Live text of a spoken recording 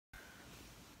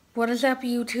What is up,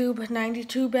 YouTube?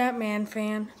 92 Batman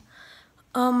fan.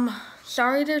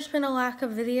 Sorry there's been a lack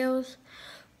of videos,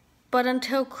 but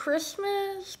until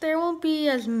Christmas, there won't be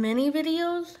as many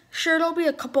videos. Sure, there'll be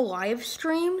a couple live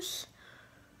streams,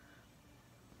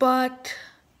 but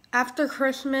after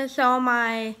Christmas, all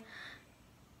my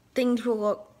things will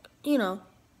look,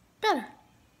 better.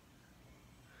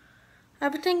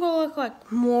 Everything will look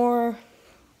like more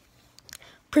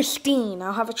pristine.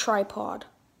 I'll have a tripod.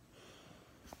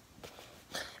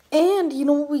 And you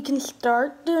know what we can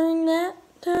start during that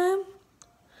time?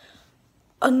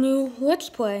 A new Let's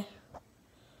Play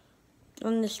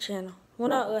on this channel. Well,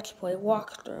 not Let's Play,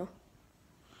 walkthrough.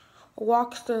 A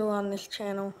walkthrough on this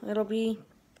channel. It'll be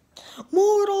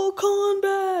Mortal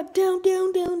Kombat! Down,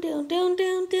 down, down, down, down,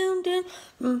 down, down, down.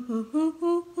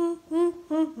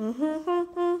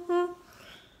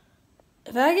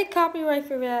 If I get copyright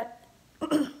for that,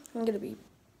 I'm gonna be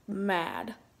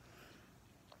mad.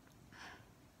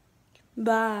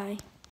 Bye.